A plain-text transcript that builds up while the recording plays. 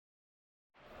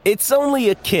It's only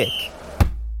a kick,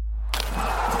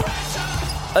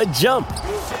 a jump,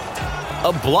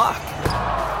 a block.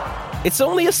 It's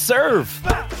only a serve.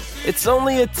 It's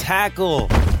only a tackle,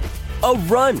 a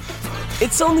run.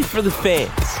 It's only for the fans.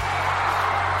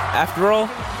 After all,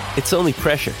 it's only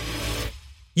pressure.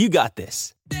 You got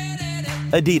this.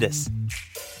 Adidas.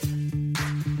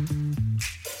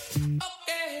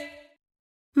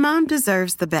 Mom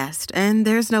deserves the best, and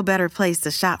there's no better place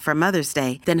to shop for Mother's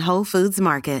Day than Whole Foods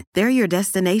Market. They're your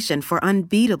destination for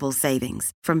unbeatable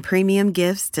savings, from premium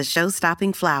gifts to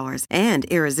show-stopping flowers and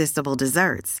irresistible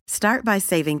desserts. Start by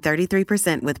saving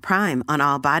 33% with Prime on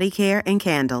all body care and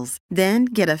candles. Then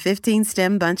get a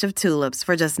 15-stem bunch of tulips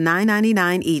for just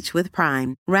 $9.99 each with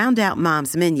Prime. Round out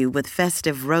Mom's menu with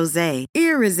festive rosé,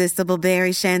 irresistible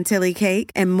berry chantilly cake,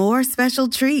 and more special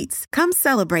treats. Come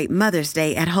celebrate Mother's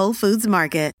Day at Whole Foods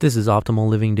Market. This is Optimal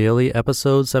Living Daily,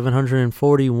 episode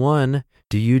 741.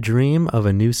 Do you dream of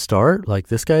a new start like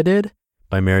this guy did?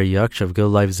 By Mary Yukch of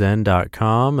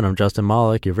GoodLifeZen.com, and I'm Justin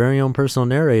Malik, your very own personal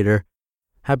narrator.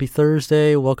 Happy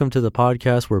Thursday. Welcome to the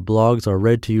podcast where blogs are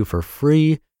read to you for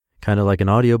free, kind of like an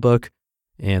audiobook,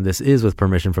 and this is with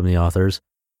permission from the authors.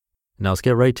 Now let's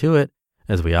get right to it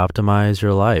as we optimize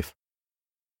your life.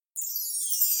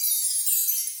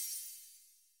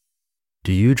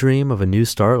 Do you dream of a new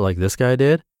start like this guy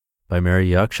did? By Mary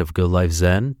Yukch of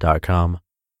GoodLifeZen.com.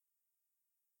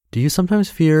 Do you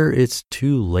sometimes fear it's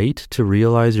too late to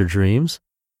realize your dreams?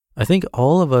 I think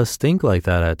all of us think like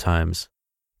that at times.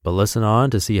 But listen on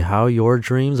to see how your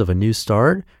dreams of a new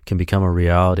start can become a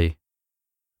reality.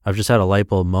 I've just had a light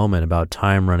bulb moment about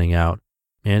time running out,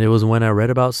 and it was when I read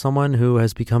about someone who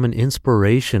has become an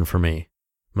inspiration for me.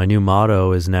 My new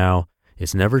motto is now,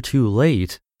 it's never too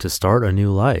late to start a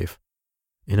new life.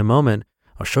 In a moment,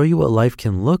 I'll show you what life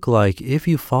can look like if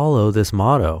you follow this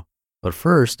motto. But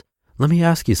first, let me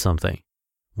ask you something.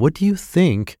 What do you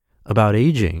think about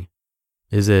aging?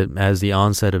 Is it as the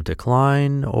onset of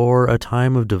decline or a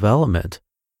time of development?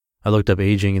 I looked up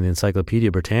aging in the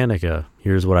Encyclopedia Britannica.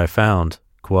 Here's what I found.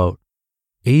 Quote,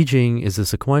 aging is a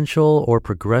sequential or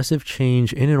progressive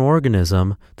change in an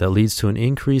organism that leads to an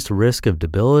increased risk of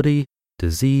debility,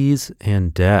 disease,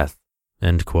 and death.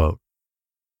 End quote.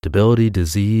 Debility,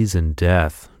 disease, and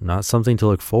death. Not something to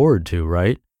look forward to,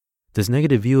 right? This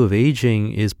negative view of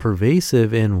aging is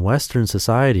pervasive in Western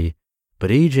society,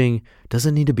 but aging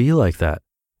doesn't need to be like that.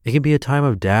 It can be a time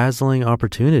of dazzling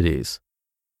opportunities.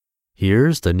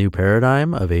 Here's the new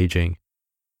paradigm of aging.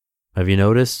 Have you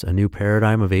noticed a new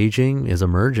paradigm of aging is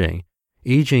emerging?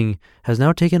 Aging has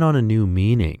now taken on a new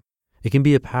meaning. It can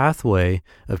be a pathway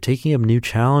of taking up new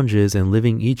challenges and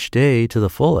living each day to the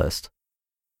fullest.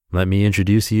 Let me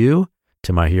introduce you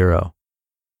to my hero.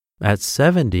 At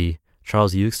 70,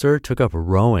 Charles Euster took up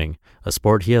rowing, a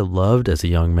sport he had loved as a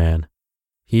young man.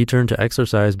 He turned to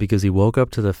exercise because he woke up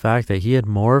to the fact that he had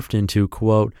morphed into,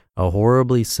 quote, a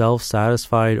horribly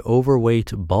self-satisfied,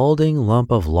 overweight, balding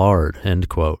lump of lard, end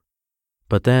quote.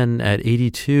 But then at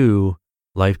 82,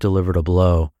 life delivered a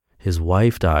blow. His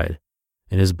wife died.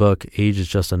 In his book, Age is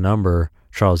Just a Number,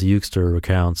 Charles Euster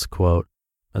recounts, quote,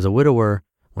 as a widower,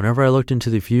 whenever I looked into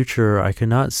the future, I could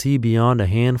not see beyond a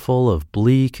handful of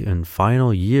bleak and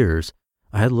final years.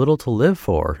 I had little to live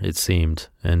for, it seemed,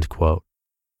 end quote.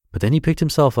 But then he picked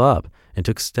himself up and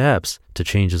took steps to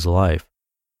change his life.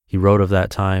 He wrote of that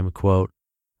time, quote,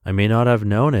 I may not have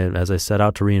known it as I set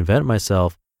out to reinvent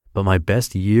myself, but my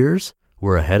best years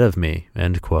were ahead of me,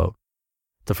 end quote.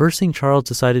 The first thing Charles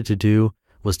decided to do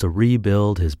was to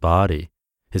rebuild his body.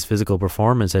 His physical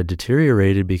performance had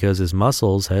deteriorated because his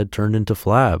muscles had turned into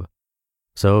flab.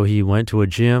 So he went to a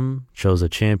gym, chose a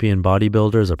champion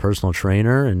bodybuilder as a personal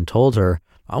trainer, and told her,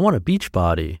 I want a beach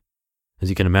body. As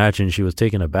you can imagine, she was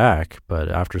taken aback, but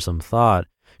after some thought,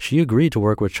 she agreed to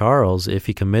work with Charles if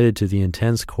he committed to the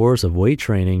intense course of weight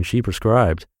training she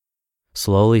prescribed.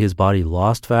 Slowly, his body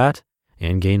lost fat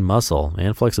and gained muscle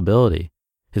and flexibility.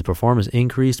 His performance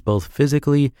increased both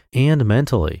physically and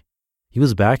mentally. He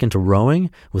was back into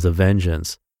rowing with a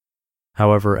vengeance.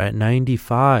 However, at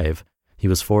 95, he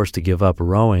was forced to give up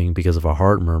rowing because of a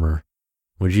heart murmur.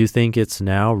 Would you think it's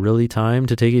now really time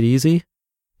to take it easy?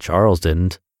 Charles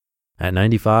didn't. At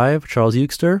 95, Charles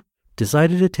Euster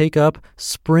decided to take up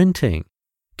sprinting.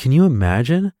 Can you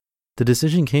imagine? The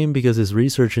decision came because his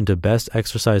research into best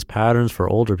exercise patterns for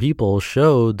older people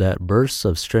showed that bursts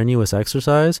of strenuous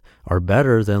exercise are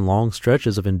better than long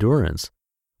stretches of endurance.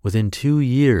 Within 2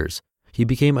 years, he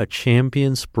became a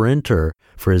champion sprinter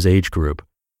for his age group.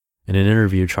 In an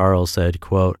interview, Charles said,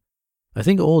 quote, I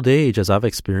think old age, as I've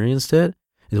experienced it,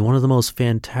 is one of the most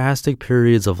fantastic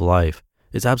periods of life.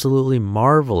 It's absolutely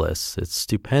marvelous. It's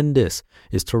stupendous.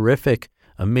 It's terrific.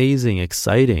 amazing,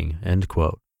 exciting, end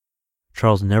quote.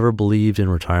 Charles never believed in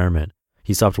retirement.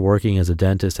 He stopped working as a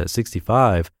dentist at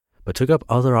 65, but took up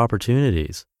other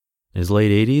opportunities. In his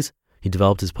late 80s, he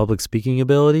developed his public speaking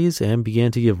abilities and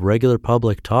began to give regular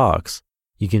public talks.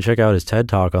 You can check out his TED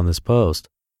Talk on this post.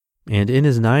 And in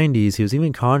his 90s, he was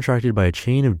even contracted by a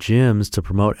chain of gyms to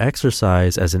promote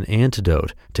exercise as an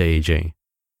antidote to aging.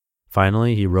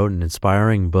 Finally, he wrote an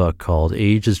inspiring book called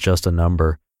Age is Just a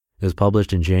Number. It was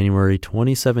published in January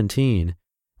 2017.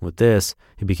 With this,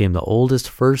 he became the oldest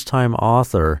first-time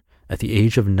author at the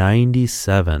age of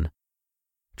 97.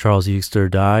 Charles Eugster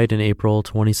died in April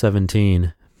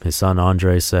 2017. His son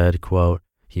Andre said, quote,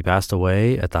 "He passed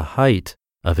away at the height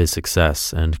of his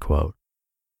success," end quote.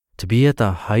 To be at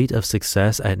the height of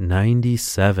success at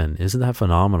 97, isn't that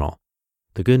phenomenal?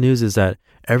 The good news is that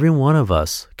every one of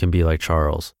us can be like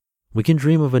Charles. We can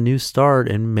dream of a new start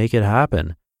and make it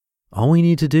happen. All we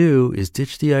need to do is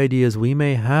ditch the ideas we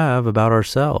may have about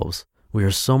ourselves. We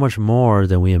are so much more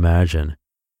than we imagine.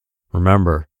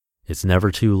 Remember, it's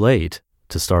never too late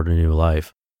to start a new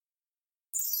life.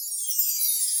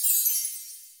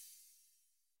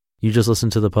 You just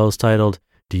listened to the post titled,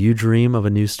 "Do You Dream of a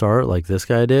New Start Like This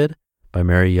Guy Did?" by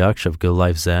Mary Yuksh of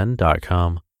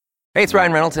GoodLifeZen.com. Hey, it's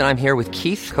Ryan Reynolds, and I'm here with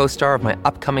Keith, co-star of my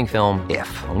upcoming film,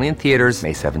 If, only in theaters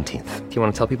May 17th. Do you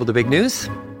want to tell people the big news?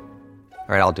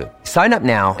 All right, I'll do it. Sign up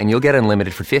now and you'll get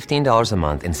unlimited for $15 a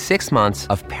month and 6 months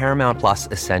of Paramount Plus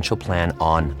Essential Plan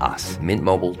on us.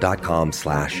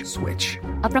 MintMobile.com/switch.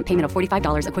 Upfront payment of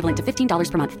 $45 equivalent to $15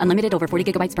 per month. Unlimited over 40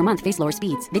 gigabytes per month. Face lower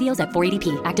speeds. Videos at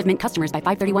 480p. Active Mint customers by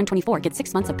 531.24 get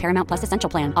 6 months of Paramount Plus Essential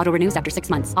Plan. Auto renews after 6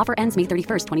 months. Offer ends May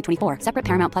 31st, 2024. Separate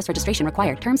Paramount Plus registration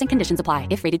required. Terms and conditions apply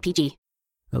if rated PG.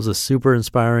 That was a super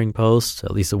inspiring post.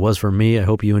 At least it was for me. I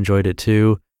hope you enjoyed it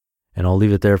too. And I'll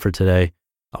leave it there for today.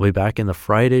 I'll be back in the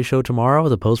Friday show tomorrow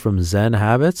with a post from Zen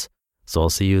Habits. So I'll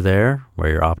see you there where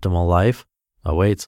your optimal life awaits.